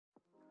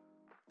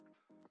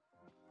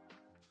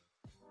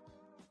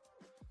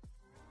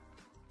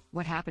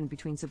What happened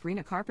between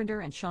Sabrina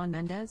Carpenter and Shawn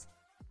Mendes?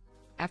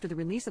 After the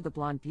release of the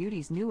Blonde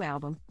Beauty's new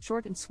album,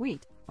 Short and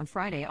Sweet, on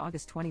Friday,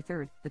 August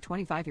 23, the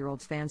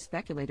 25-year-old's fans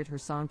speculated her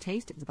song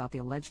Taste is about the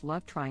alleged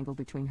love triangle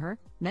between her,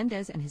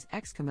 Mendes, and his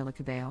ex Camila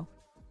Cabello.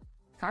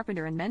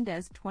 Carpenter and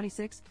Mendes,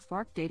 26,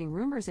 sparked dating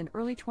rumors in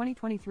early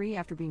 2023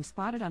 after being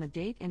spotted on a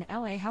date in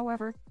LA.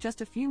 However,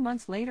 just a few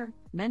months later,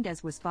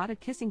 Mendes was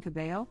spotted kissing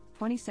Cabello,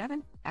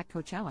 27, at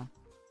Coachella.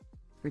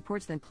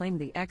 Reports then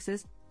claimed the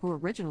exes, who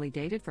originally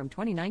dated from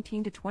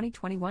 2019 to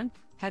 2021,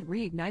 had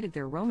reignited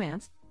their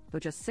romance, though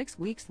just 6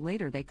 weeks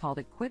later they called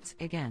it quits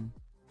again.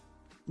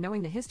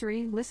 Knowing the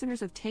history,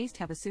 listeners of Taste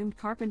have assumed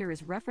Carpenter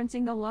is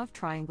referencing the love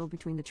triangle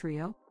between the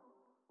trio.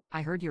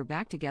 "I heard you're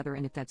back together,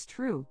 and if that's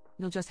true,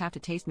 you'll just have to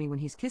taste me when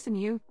he's kissing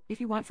you, if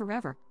you want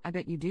forever. I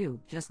bet you do,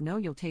 just know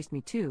you'll taste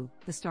me too,"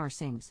 the star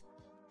sings.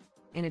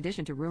 In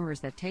addition to rumors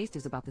that Taste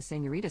is about the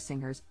Señorita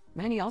singers,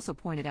 many also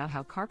pointed out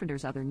how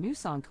Carpenter's other new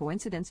song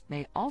Coincidence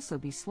may also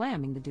be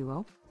slamming the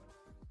duo.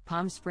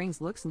 Palm Springs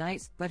looks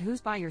nice, but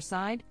who's by your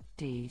side?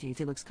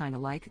 DJT looks kinda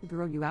like the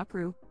girl you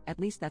outgrew, at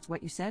least that's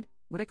what you said.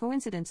 What a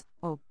coincidence.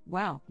 Oh,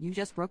 wow, you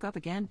just broke up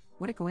again.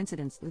 What a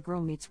coincidence, the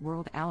girl meets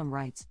world, Allen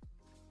writes.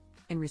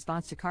 In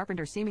response to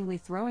Carpenter seemingly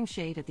throwing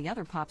shade at the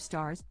other pop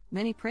stars,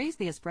 many praised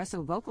the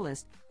espresso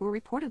vocalist, who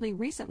reportedly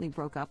recently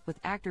broke up with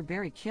actor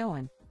Barry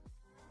Keoghan.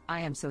 "I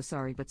am so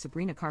sorry, but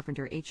Sabrina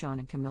Carpenter ate Shawn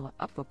and Camila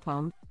up a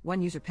poem,"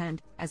 one user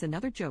penned, as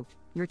another joked,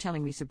 "You're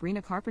telling me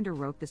Sabrina Carpenter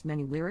wrote this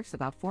many lyrics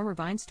about former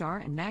Vine star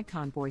and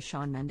MagCon boy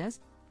Shawn Mendes?"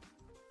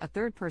 A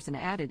third person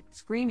added,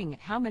 screaming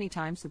at how many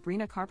times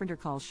Sabrina Carpenter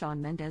calls Shawn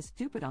Mendes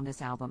stupid on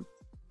this album.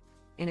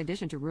 In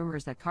addition to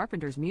rumors that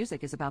Carpenter's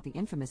music is about the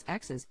infamous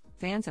exes,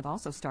 fans have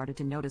also started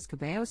to notice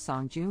Cabello's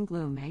song June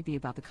Gloom may be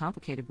about the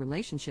complicated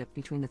relationship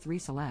between the three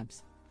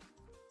celebs.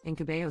 In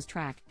Cabello's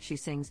track, she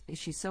sings, "Is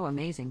she so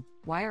amazing?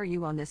 Why are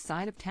you on this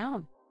side of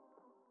town?"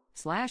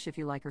 / if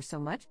you like her so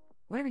much,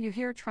 what are you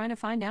here trying to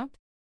find out?